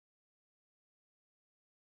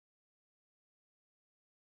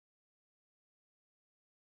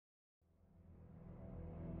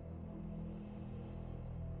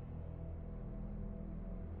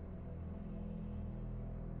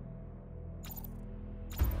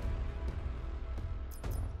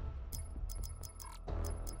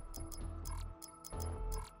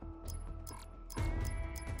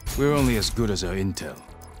We're only as good as our intel.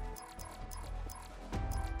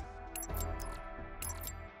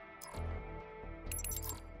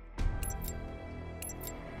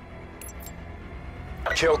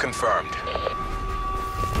 Kill confirmed.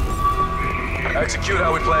 Execute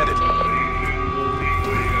how we planned it.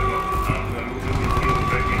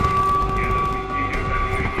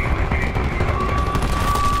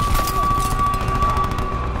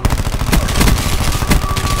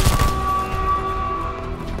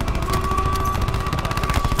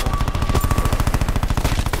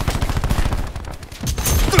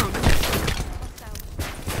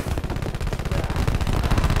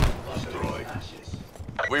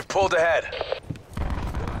 We've pulled ahead.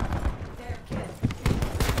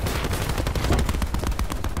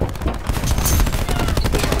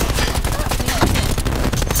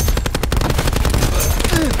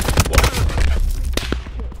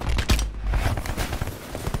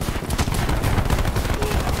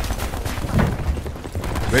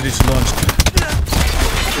 Ready to launch.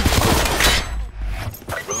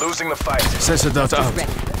 We're losing the fight. Sensor dot out.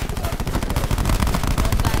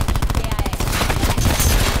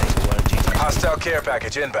 Hostile care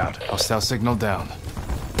package inbound. Hostile signal down.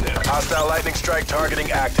 Hostile lightning strike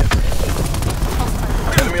targeting active.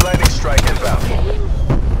 Enemy lightning strike inbound.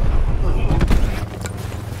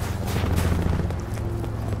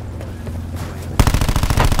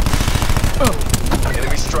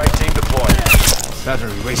 Enemy strike team deployed.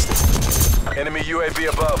 Battery wasted. Enemy UAV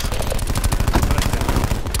above.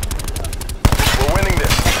 We're winning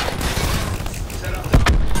this.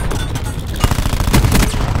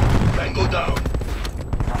 Tango down.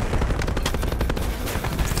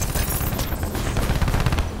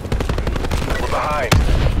 We're behind.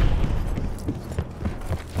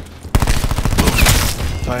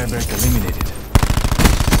 Firebreak eliminated.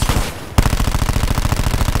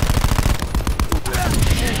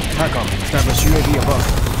 TACOM, establish UAV above.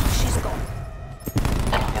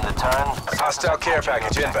 In the turn. Hostile care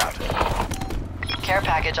package inbound. Care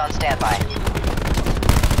package on standby.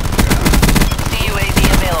 CUAV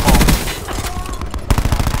available.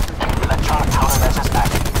 Electronic countermeasures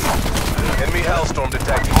active. Enemy hellstorm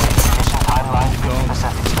detected. Mission timeline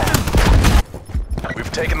 50% expanded.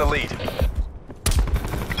 We've taken the lead.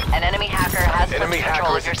 An enemy hacker has Enemy control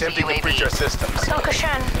hacker of is your attempting to breach our CUAV. systems.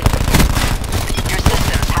 Your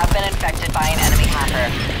systems have been infected by an enemy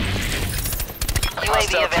hacker. UAV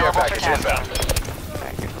Hostile care available for package testing. inbound.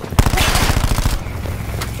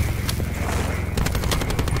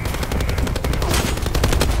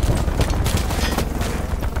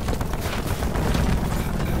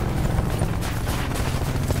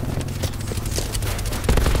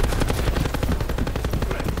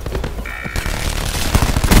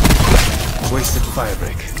 Wasted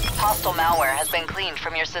firebreak. Hostile malware has been cleaned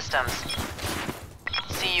from your systems.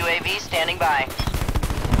 CUAV standing by.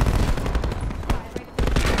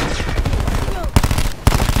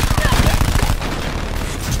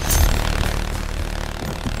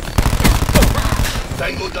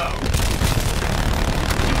 Tango down.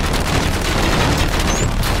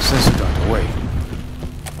 Sensor dot away.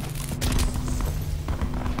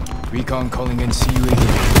 Recon calling in CUAV.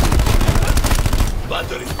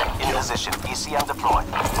 Battery. In position. ECM deployed.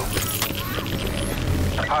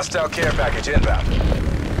 Hostile care package inbound.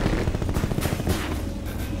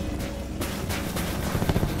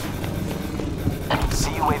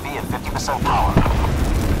 CUAV at 50% power.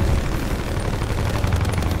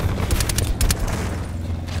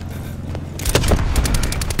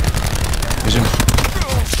 Vision.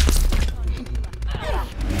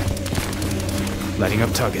 Lighting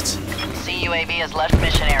up targets. CUAV has left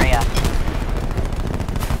mission area.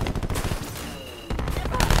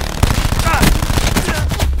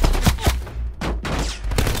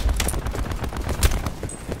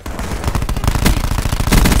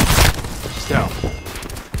 Down.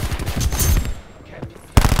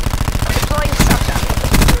 Deploying structure.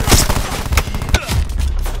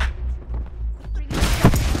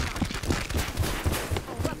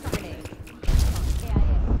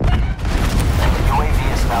 UAV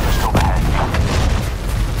established overhead.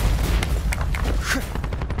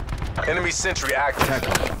 Enemy sentry active.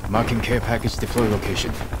 TACOM, marking care package deploy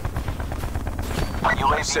location.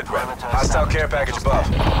 UAV Sit rep. perimeter Hostile care package above.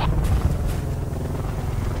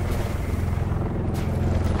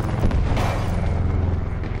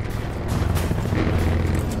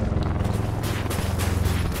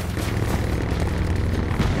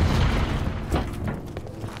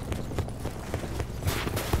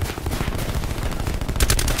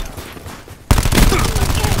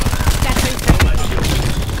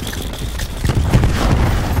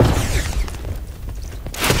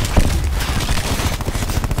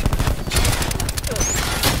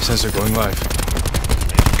 Sensor going live.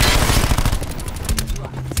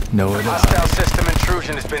 Nowhere to Hostile hide. system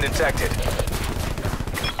intrusion has been detected.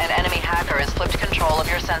 An enemy hacker has flipped control of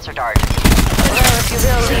your sensor dart. Well, if you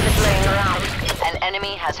will leave it laying around. An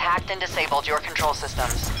enemy has hacked and disabled your control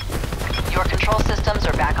systems. Your control systems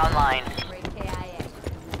are back online.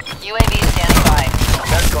 UAV standing by.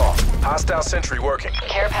 Net call. Hostile sentry working.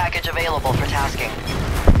 Care package available for tasking.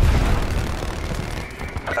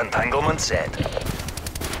 Entanglement set.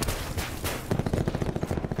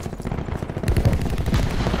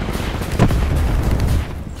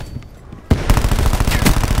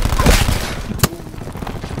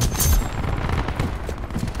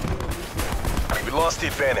 We lost the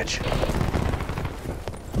advantage.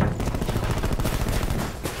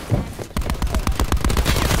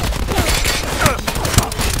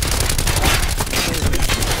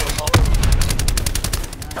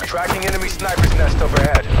 Tracking enemy sniper's nest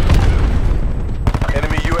overhead.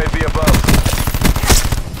 Enemy UAV above.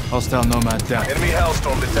 Hostile Nomad down. Enemy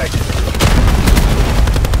Hellstorm detected.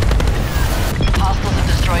 Hostiles have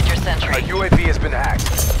destroyed your Our sentry. UAV has been hacked.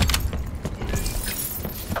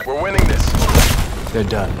 We're winning this. They're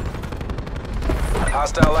done.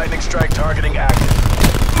 Hostile lightning strike targeting active.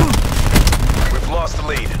 We've lost the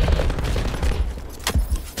lead.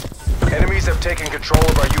 Enemies have taken control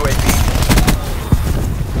of our UAV.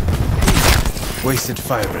 Wasted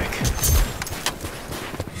firebreak.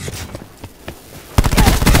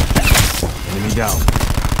 Enemy down.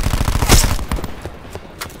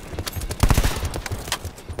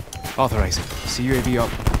 Authorizing. CUAV up.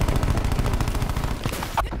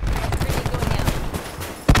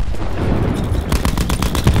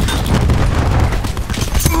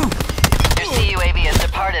 Your CUAV has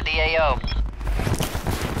departed the AO.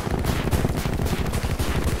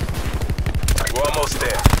 We're almost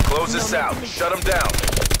there. Close this out. Shut them down.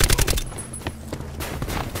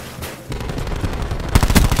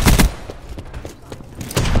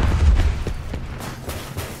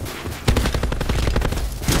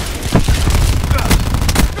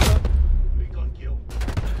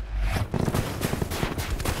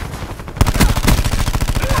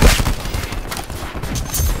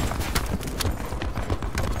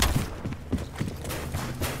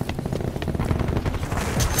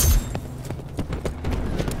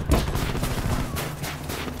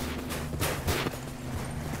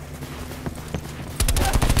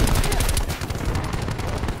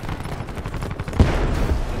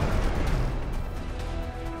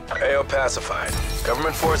 AO pacified.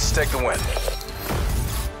 Government forces take the win.